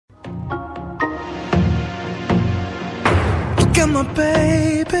You're my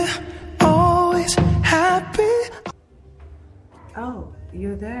baby, always happy. Oh,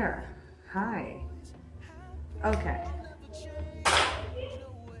 you're there. Hi. Okay.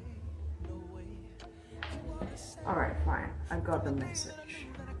 Alright, fine. I got the message.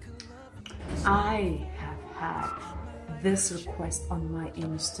 I have had this request on my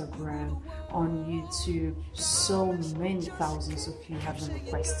Instagram, on YouTube. So many thousands of you have been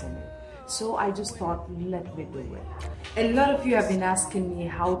requesting it. So I just thought, let me do it. A lot of you have been asking me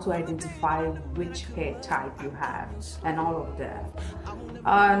how to identify which hair type you have and all of that.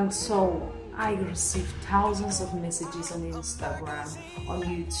 And so I received thousands of messages on Instagram, on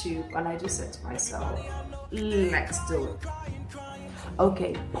YouTube, and I just said to myself, let's do it.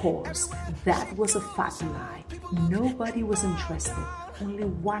 Okay, pause. That was a fat lie. Nobody was interested. Only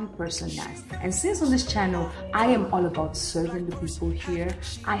one person asked. And since on this channel, I am all about serving the people here,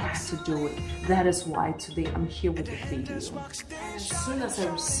 I had to do it. That is why today I'm here with the video. As soon as I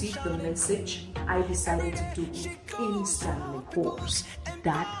received the message, I decided to do it instantly. Pause.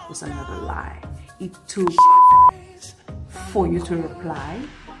 That was another lie. It took for you to reply.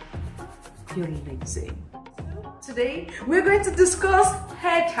 You're lazy. Today, we're going to discuss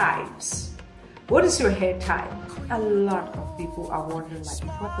hair types. What is your hair type? A lot of people are wondering,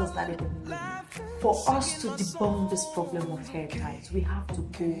 like, what does that even mean? For us to debunk this problem of hair types, we have to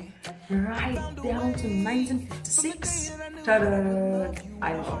go right down to 1956. Ta-da!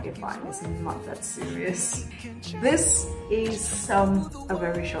 I know, okay, fine, it's not that serious. This is a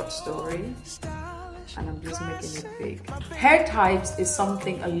very short story, and I'm just making it big. Hair types is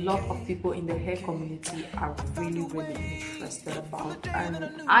something a lot of people in the hair community are really interested about,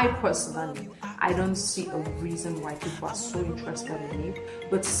 and I personally, I don't see a reason why people are so interested in it.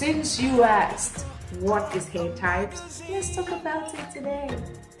 But since you asked what is hair types, let's talk about it today,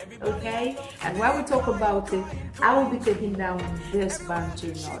 okay? And while we talk about it, I will be taking down this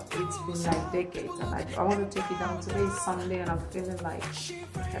bantu knot. It's been like decades, and I want to take it down. Today is Sunday and I'm feeling like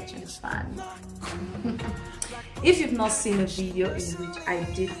catching fun. If you've not seen a video in which I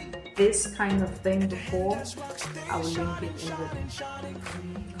did this kind of thing before, I will link it in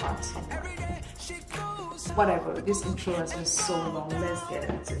the card somewhere. Whatever, this intro has been so long, let's get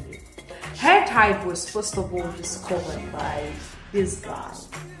into it. Hair type was first of all discovered by this guy.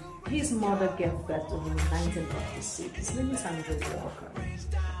 His mother gave birth to him in 1956. His name is Andrew Walker.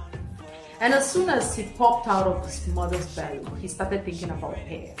 And as soon as he popped out of his mother's belly, he started thinking about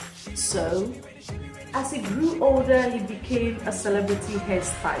hair. So, as he grew older, he became a celebrity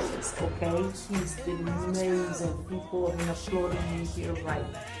hairstylist, okay? He's been amazing. People have been applauding him here, right?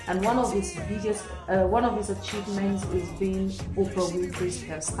 And one of his achievements is being Oprah Winfrey's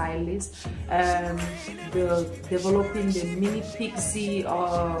hairstylist, developing the mini pixie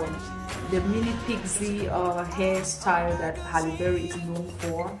hairstyle that Halle Berry is known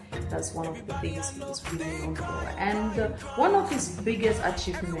for. That's one of the things he is really known for. And one of his biggest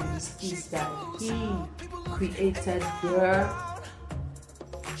achievements is that he created the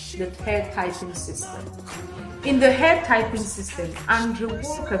hair typing system. In the hair typing system, Andrew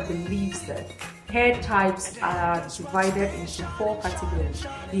Walker believes that hair types are divided into 4 categories.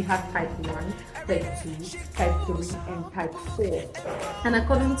 We have type 1, type 2, type 3, and type 4. And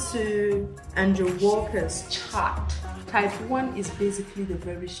according to Andrew Walker's chart, type 1 is basically the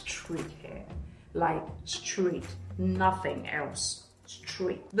very straight hair, like straight, nothing else,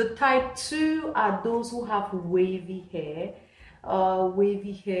 straight. The type 2 are those who have wavy hair. They are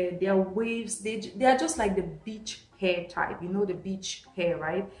waves. They are just like the beach hair type. You know the beach hair,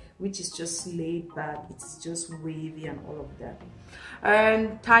 right? Which is just laid back. It's just wavy and all of that.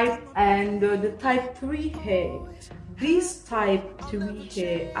 And the type 3 hair. These type 3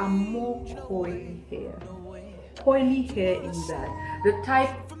 hair are more coily hair. Coily hair in that. The type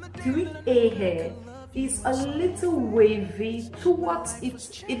 3A hair is a little wavy towards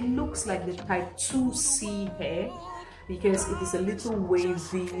it. It looks like the type 2C hair, because it is a little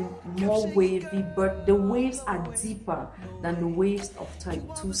wavy, more wavy, but the waves are deeper than the waves of type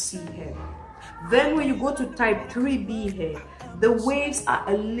 2C hair. Then when you go to type 3B hair, the waves are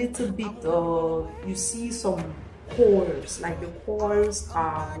a little bit, you see some coils, like the coils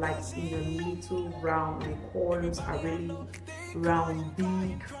are like in a little round, the coils are really round,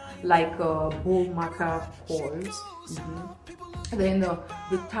 big, like bull marker coils. Then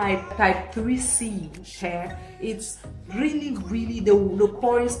the type 3C hair, it's really the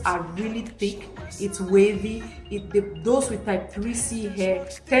coils are really thick, it's wavy. Those with type 3C hair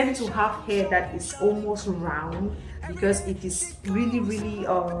tend to have hair that is almost round, because it is really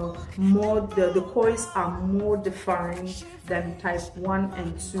more, the coils are more defined than type 1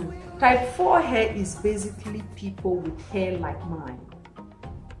 and 2. Type 4 hair is basically people with hair like mine.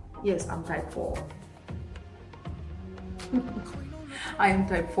 Yes, I'm type 4. I am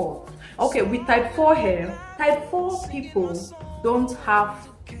type 4. Okay, with type 4 hair, type 4 people don't have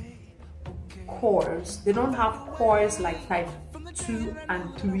coils. They don't have coils like type 2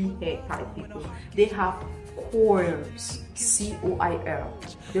 and 3 hair type people. They have coils, C-O-I-L.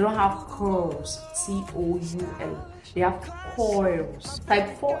 They don't have curls, C-O-U-L. They have coils.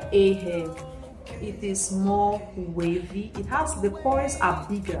 Type 4A hair, it is more wavy. It has, the coils are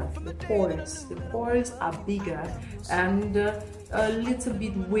bigger. The coils are bigger and a little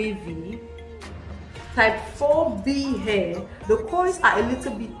bit wavy. Type 4B hair, the coils are a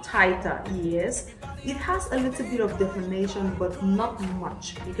little bit tighter. Yes, it has a little bit of definition, but not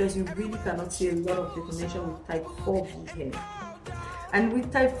much, because you really cannot see a lot of definition with type 4B hair. And with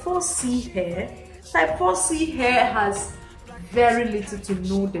type 4C hair, type 4C hair has very little to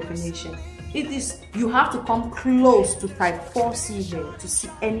no definition. It is, you have to come close to type 4C hair to see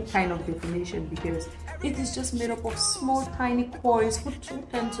any kind of definition, because it is just made up of small tiny coils who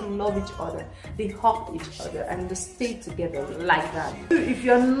tend to love each other. They hug each other and they stay together like that. If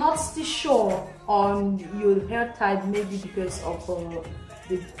you're not still sure on your hair type, maybe because of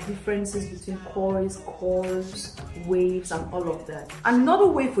the differences between coils, curls, waves and all of that. Another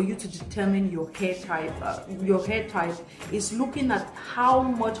way for you to determine your hair type is looking at how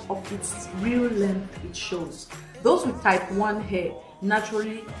much of its real length it shows. Those with type 1 hair,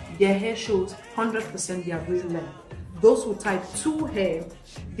 naturally their hair shows 100% their real length. Those with type 2 hair,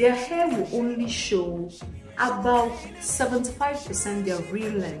 their hair will only show about 75% their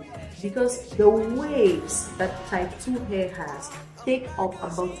real length, because the waves that type 2 hair has take up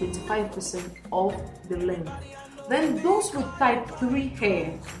about 25% of the length. Then those with type 3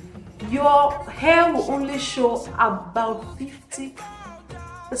 hair, your hair will only show about 50%.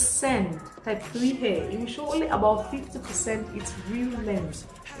 Type 3 hair, it will show only about 50% its real length.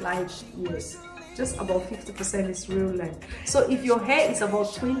 Like, yes, just about 50% its real length. So if your hair is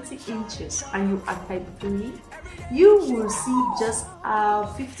about 20 inches and you are type 3, you will see just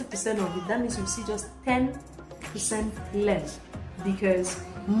 50% of it. That means you see just 10% length, because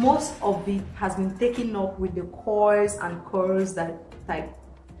most of it has been taken up with the coils and curls that type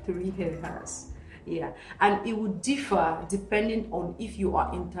 3 hair has. Yeah, and it will differ depending on if you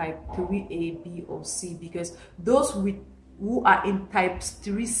are in type 3A, B or C, because those who are in type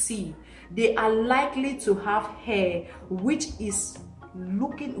 3C, they are likely to have hair which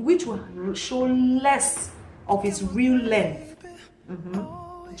will show less of its real length,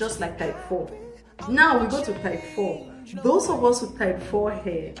 just like type 4. Now we go to type 4. Those of us with type 4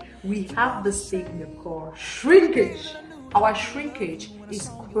 hair, we have this thing called shrinkage. Our shrinkage is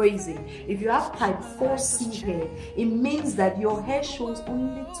crazy. If you have type 4C hair, it means that your hair shows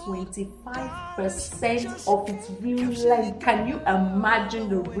only 25% of its real length. Can you imagine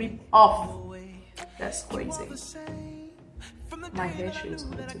the rip off? That's crazy. My hair shows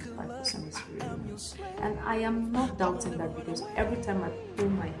only 25% its real length. And I am not doubting that, because every time I pull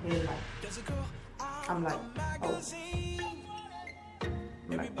my hair like, I'm like,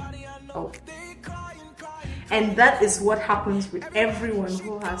 oh. And that is what happens with everyone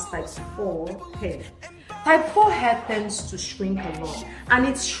who has type 4 hair. Type 4 hair tends to shrink a lot, and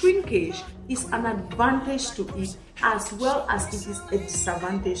its shrinkage is an advantage to it as well as it is a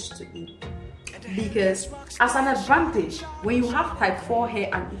disadvantage to it. Because as an advantage, when you have type 4 hair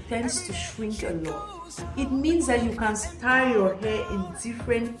and it tends to shrink a lot, it means that you can style your hair in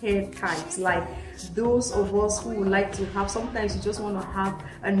different hair types. Like those of us who would like to have, sometimes you just want to have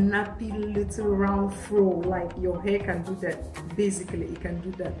a nappy little round fro, like your hair can do that. Basically it can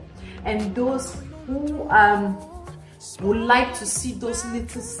do that. And those who would like to see those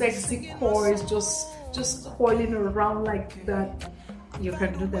little sexy coils just coiling around like that, you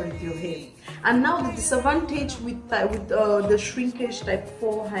can do that with your hair. And now the disadvantage with the shrinkage type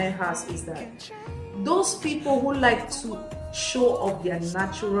 4 hair has is that those people who like to show off their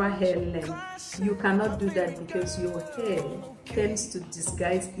natural hair length, you cannot do that, because your hair tends to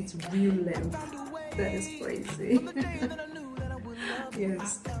disguise its real length. That is crazy.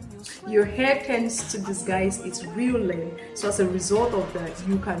 Yes, your hair tends to disguise its real length, so as a result of that,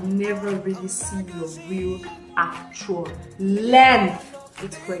 you can never really see your real actual length.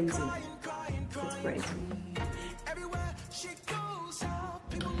 It's crazy. It's crazy.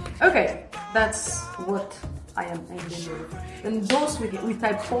 Okay, that's what I am ending it. And those with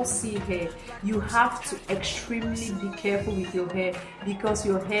type 4C hair, you have to extremely be careful with your hair because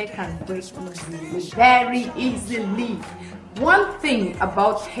your hair can break easily, very easily. One thing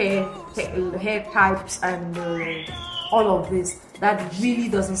about hair types and all of this that really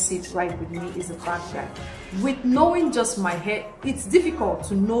doesn't sit right with me is the fact that with knowing just my hair, it's difficult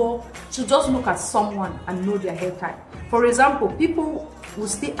to know, to just look at someone and know their hair type. For example, people will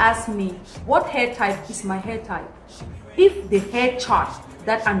still ask me, what hair type is my hair type? If the hair chart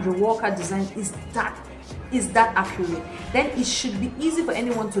that Andrew Walker designed is that accurate, then it should be easy for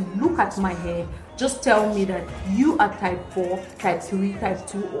anyone to look at my hair, just tell me that you are type 4, type 3, type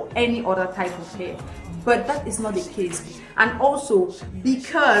 2, or any other type of hair. But that is not the case. And also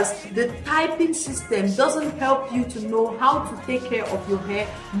because the typing system doesn't help you to know how to take care of your hair,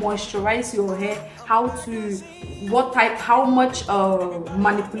 moisturize your hair, what type, how much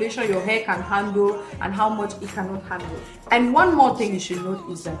manipulation your hair can handle and how much it cannot handle. And one more thing you should note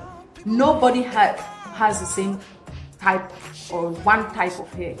is that nobody has the same type or one type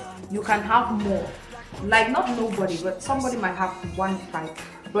of hair. You can have more, like not nobody, but somebody might have one type,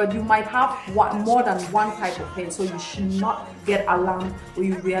 but you might have more than one type of hair. So you should not get alarmed when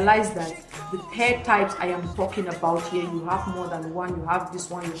you realize that the hair types I am talking about here, you have more than one, you have this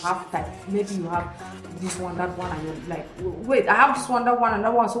one, you have type, maybe you have this one, that one, and you're like, wait, I have this one, that one, and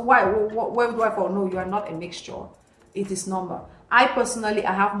that one, so why, where do I fall? No, you are not a mixture. It is normal. I personally,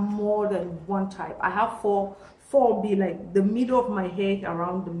 I have more than one type. I have four B, like the middle of my hair,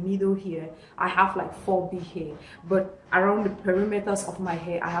 around the middle here, I have like 4B hair. But around the perimeters of my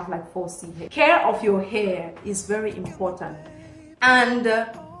hair, I have like 4C hair. Care of your hair is very important. And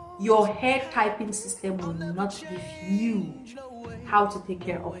your hair typing system will not give you how to take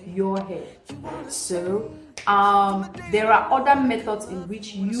care of your hair. So there are other methods in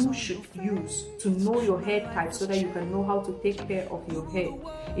which you should use to know your hair type so that you can know how to take care of your hair.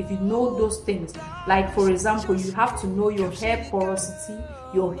 If you know those things, like for example, you have to know your hair porosity,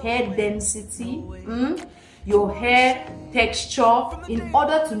 your hair density, your hair texture, in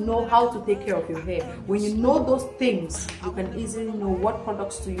order to know how to take care of your hair. When you know those things, you can easily know what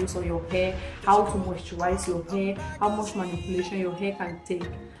products to use on your hair, how to moisturize your hair, how much manipulation your hair can take,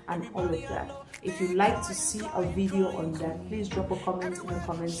 and all of that. If you'd like to see a video on that, please drop a comment in the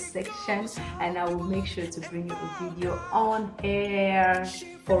comment section and I will make sure to bring you a video on hair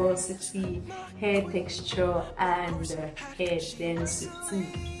porosity, hair texture, and hair density.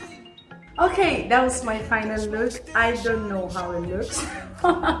 Okay, that was my final look. I don't know how it looks.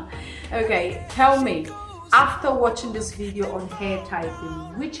 Okay, tell me, after watching this video on hair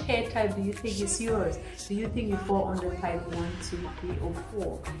typing, which hair type do you think is yours? Do you think you fall under type 1, 2, 3, or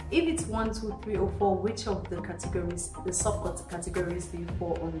 4? If it's 1, 2, 3, or 4, which of the categories, the subcategories do you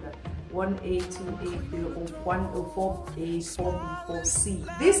fall under? 1A, 2A, 3, or 1 or 4A, 4B,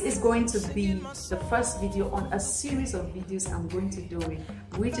 4C. This is going to be the first video on a series of videos I'm going to do it,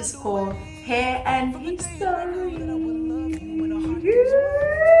 which is called Hair and History.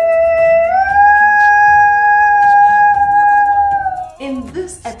 In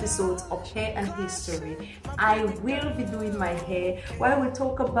this episode of Hair and History, I will be doing my hair where we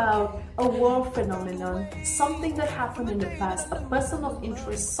talk about a world phenomenon, something that happened in the past, a person of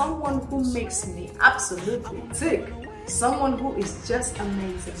interest, someone who makes me absolutely tick, someone who is just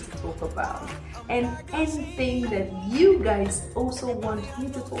amazing to talk about, and anything that you guys also want me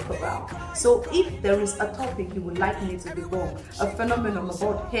to talk about. So if there is a topic you would like me to debunk, a phenomenon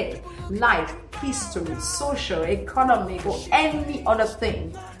about hair, life, history, social, economic, or any other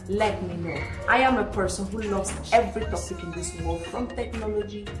thing, let me know. I am a person who loves every topic in this world, from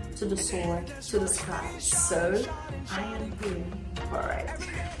technology to the soil to the sky. So I am here for it.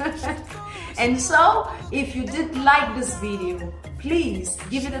 And so if you did like this video, please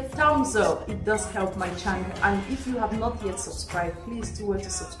give it a thumbs up. It does help my channel. And if you have not yet subscribed, please do well to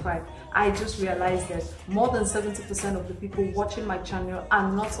subscribe. I just realized that more than 70% of the people watching my channel are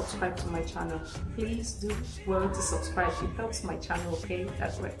not subscribed to my channel. Please do well to subscribe. It helps my channel, okay?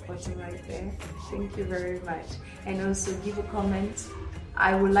 That red button right there. Thank you very much. And also give a comment.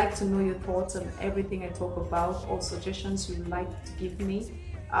 I would like to know your thoughts on everything I talk about, or suggestions you would like to give me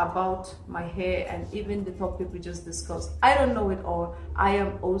about my hair and even the topic we just discussed. I don't know it all. I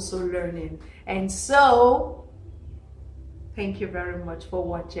am also learning. And so thank you very much for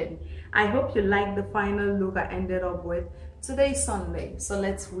watching. I hope you like the final look I ended up with. Today's Sunday, so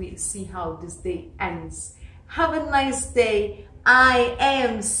let's see how this day ends. Have a nice day. I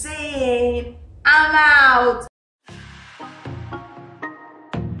am saying I'm out.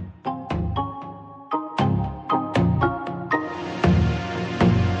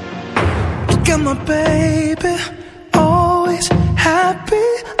 at my baby, always happy.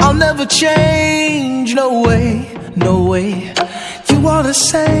 I'll never change, no way, no way. You are the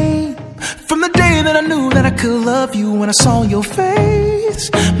same. From the day that I knew that I could love you, when I saw your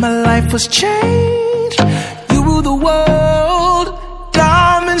face, my life was changed. You rule the world.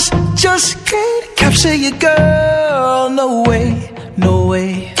 Diamonds just can't capture you, girl. No way, no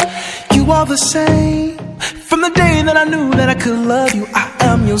way. You are the same. From the day that I knew that I could love you, I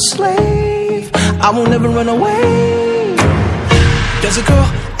am your slave. I won't ever run away. There's a girl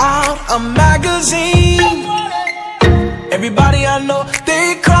out a magazine. Everybody I know,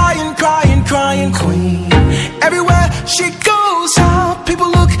 they crying, crying, crying queen. Everywhere she goes out, people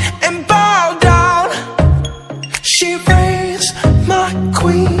look and bow down. She reigns, my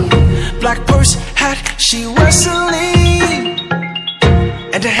queen. Black purse hat, she wears Celine,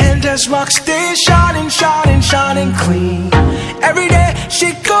 and her hand has rocks, stay shining, shining, shining clean. Every day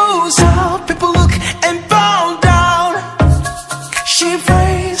she goes out, people look and bow down. She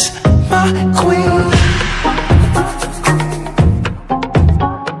reigns, my queen.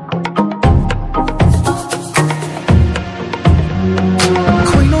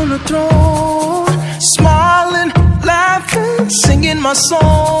 Queen on the throne, smiling, laughing, singing my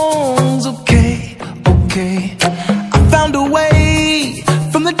songs. Okay, okay. I found a way.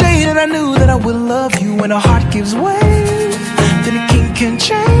 From the day that I knew that I would love you, when a heart gives way, then a king can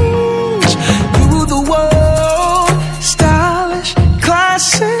change. You rule the world, stylish,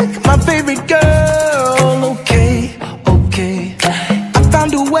 classic, my favorite girl. Okay, okay. I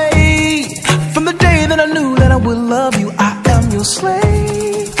found a way. From the day that I knew that I would love you, I am your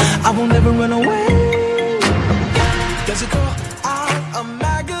slave. I will never run away. There's a girl out a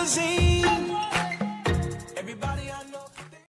magazine.